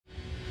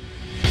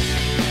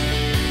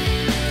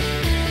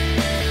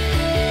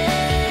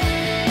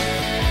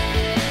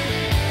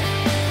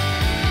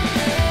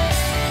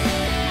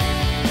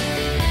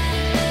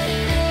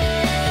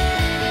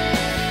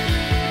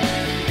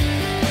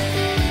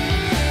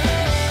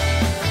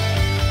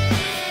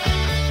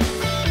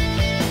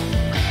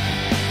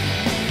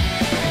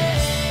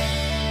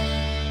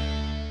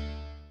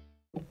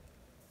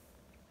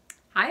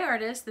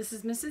artist. This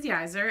is Mrs.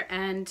 Yiser,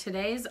 and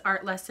today's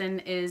art lesson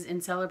is in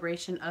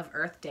celebration of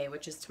Earth Day,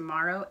 which is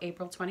tomorrow,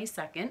 April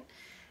 22nd.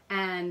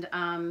 And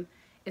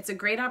it's a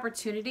great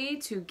opportunity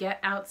to get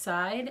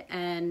outside,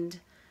 and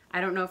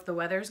I don't know if the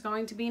weather's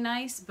going to be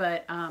nice,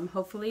 but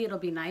hopefully it'll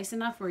be nice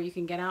enough where you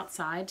can get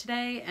outside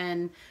today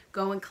and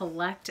go and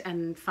collect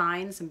and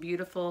find some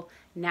beautiful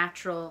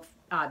natural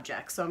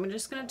objects. So I'm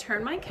just going to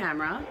turn my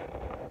camera.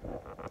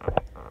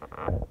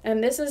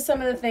 And this is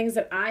some of the things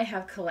that I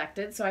have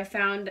collected. So I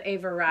found a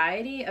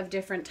variety of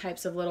different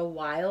types of little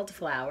wild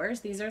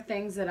flowers. These are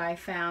things that I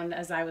found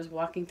as I was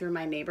walking through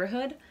my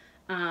neighborhood.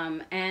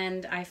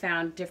 And I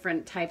found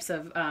different types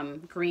of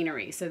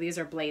greenery. So these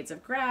are blades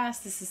of grass.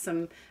 This is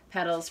some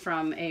petals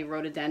from a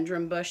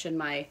rhododendron bush in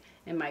my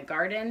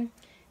garden,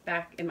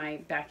 back in my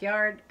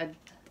backyard.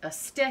 A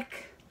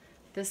stick.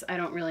 This, I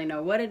don't really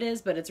know what it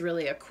is, but it's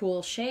really a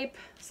cool shape.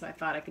 So I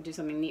thought I could do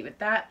something neat with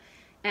that.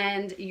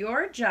 And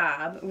your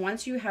job,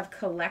 once you have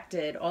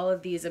collected all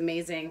of these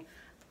amazing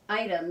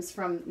items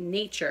from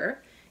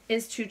nature,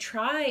 is to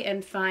try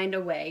and find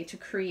a way to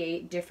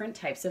create different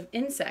types of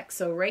insects.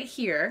 So right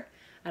here,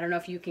 I don't know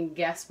if you can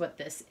guess what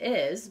this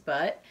is,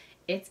 but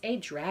it's a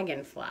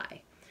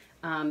dragonfly.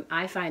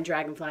 I find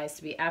dragonflies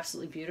to be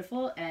absolutely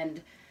beautiful,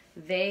 and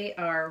they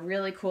are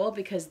really cool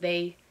because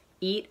they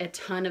eat a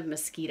ton of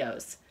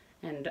mosquitoes.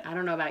 And I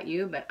don't know about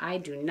you, but I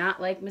do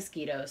not like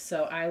mosquitoes,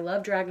 so I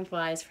love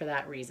dragonflies for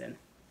that reason.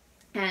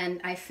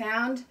 And I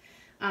found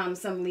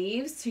some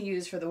leaves to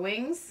use for the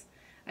wings.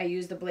 I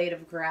used a blade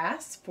of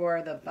grass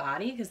for the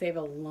body because they have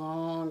a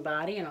long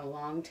body and a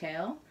long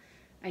tail.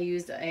 I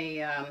used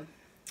a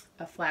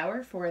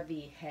flower for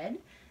the head,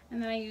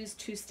 and then I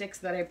used 2 sticks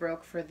that I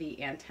broke for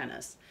the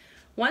antennas.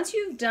 Once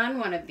you've done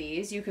one of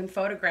these, you can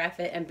photograph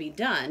it and be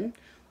done,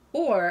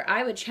 or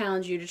I would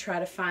challenge you to try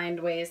to find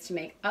ways to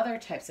make other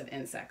types of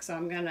insects. So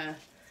I'm going to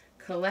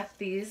collect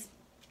these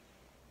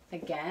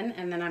again,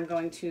 and then I'm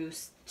going to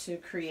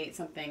create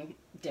something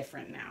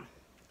different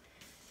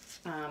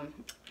now.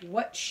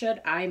 What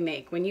should I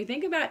make? When you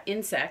think about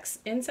insects,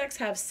 insects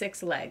have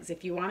 6 legs.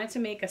 If you wanted to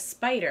make a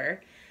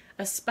spider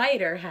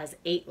has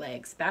 8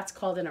 legs. That's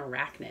called an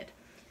arachnid.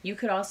 You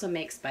could also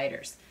make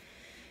spiders.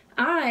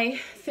 I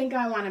think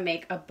I want to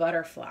make a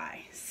butterfly.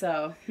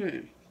 So,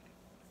 I'm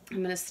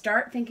going to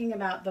start thinking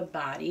about the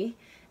body,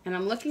 and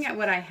I'm looking at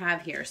what I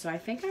have here. So I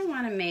think I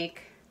want to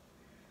make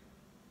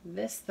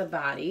this the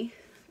body.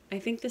 I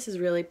think this is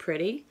really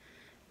pretty,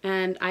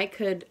 and I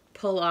could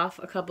pull off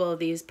a couple of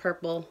these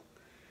purple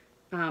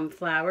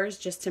flowers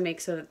just to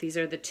make so that these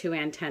are the 2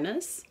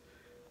 antennas.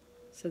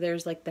 So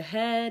there's like the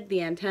head,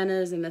 the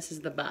antennas, and this is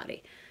the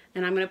body.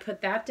 And I'm going to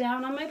put that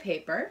down on my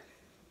paper.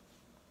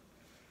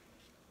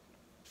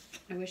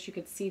 I wish you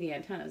could see the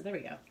antennas. There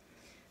we go.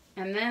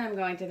 And then I'm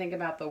going to think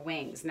about the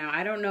wings. Now,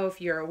 I don't know if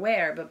you're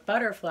aware, but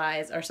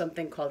butterflies are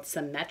something called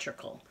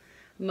symmetrical.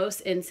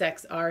 Most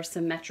insects are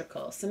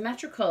symmetrical.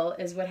 Symmetrical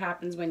is what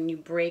happens when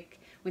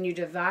you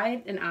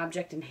divide an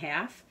object in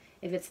half.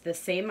 If it's the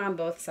same on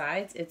both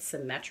sides, it's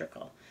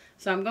symmetrical.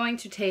 So I'm going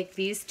to take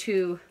these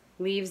 2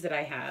 leaves that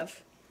I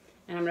have,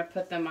 and I'm going to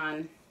put them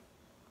on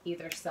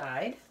either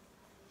side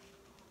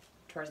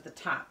towards the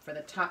top, for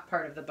the top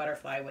part of the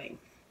butterfly wing.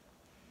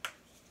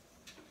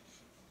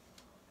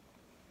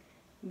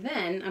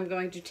 Then I'm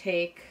going to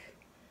take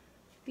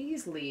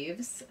these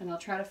leaves, and I'll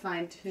try to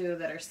find 2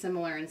 that are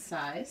similar in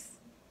size.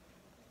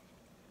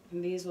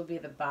 And these will be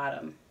the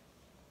bottom.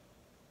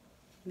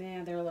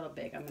 Yeah, they're a little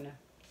big. I'm going to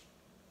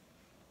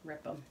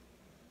rip them.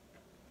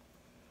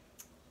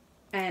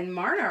 And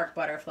monarch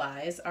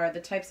butterflies are the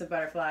types of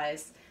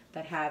butterflies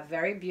that have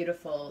very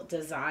beautiful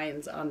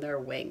designs on their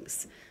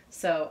wings.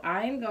 So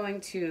I'm going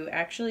to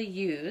actually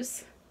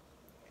use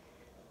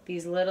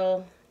these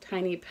little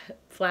tiny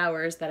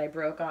flowers that I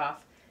broke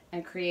off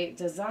and create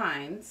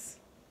designs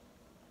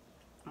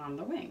on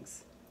the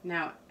wings.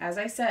 Now, as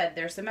I said,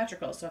 they're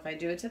symmetrical, so if I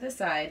do it to the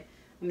side,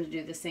 I'm going to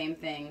do the same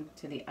thing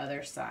to the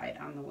other side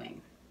on the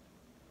wing.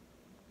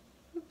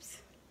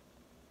 Oops.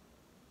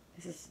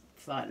 This is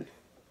fun.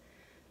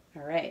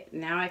 All right,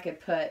 now I could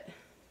I'll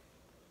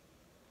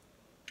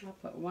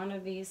put one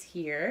of these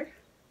here,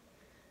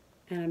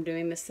 and I'm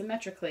doing this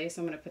symmetrically,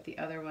 so I'm going to put the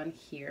other one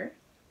here.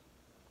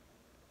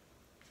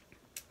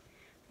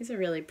 These are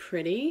really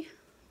pretty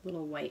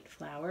little white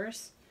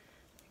flowers.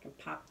 I can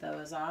pop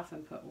those off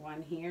and put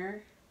one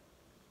here.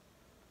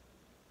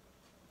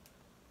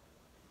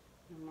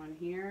 And one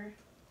here.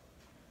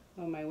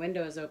 Oh, my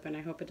window is open.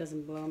 I hope it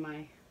doesn't blow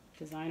my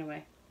design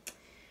away.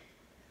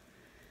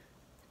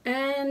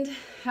 And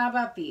how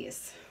about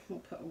these? We'll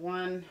put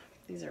one.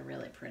 These are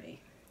really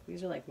pretty.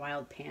 These are like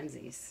wild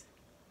pansies.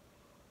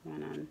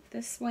 One on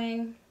this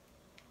wing.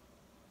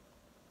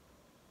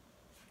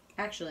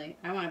 Actually,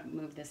 I want to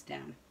move this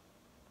down.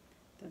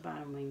 The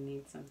bottom wing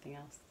needs something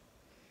else.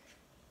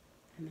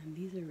 And then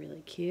these are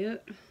really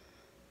cute.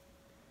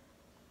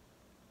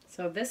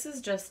 So this is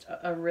just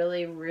a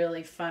really,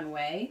 really fun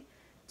way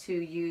to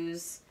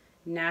use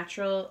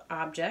natural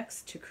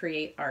objects to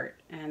create art.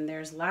 And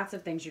there's lots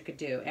of things you could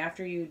do.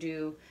 After you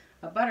do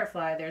a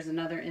butterfly, there's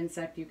another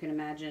insect you can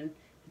imagine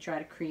try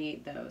to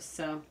create those.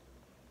 So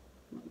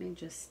let me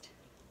just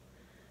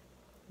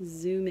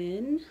zoom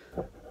in.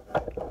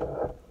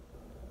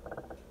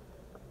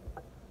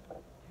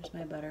 There's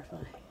my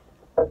butterfly.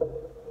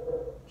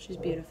 She's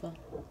beautiful.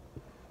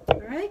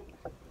 All right.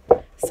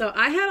 So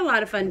I had a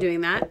lot of fun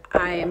doing that.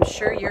 I am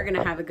sure you're going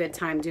to have a good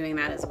time doing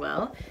that as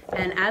well.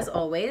 And as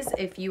always,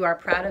 if you are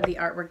proud of the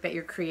artwork that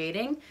you're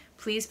creating,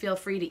 please feel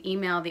free to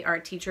email the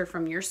art teacher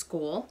from your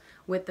school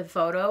with the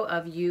photo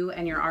of you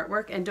and your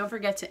artwork. And don't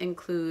forget to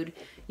include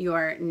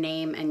your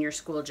name and your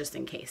school just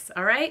in case.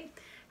 All right?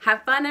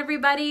 Have fun,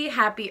 everybody.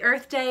 Happy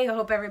Earth Day. I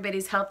hope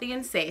everybody's healthy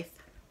and safe.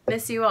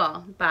 Miss you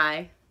all.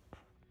 Bye.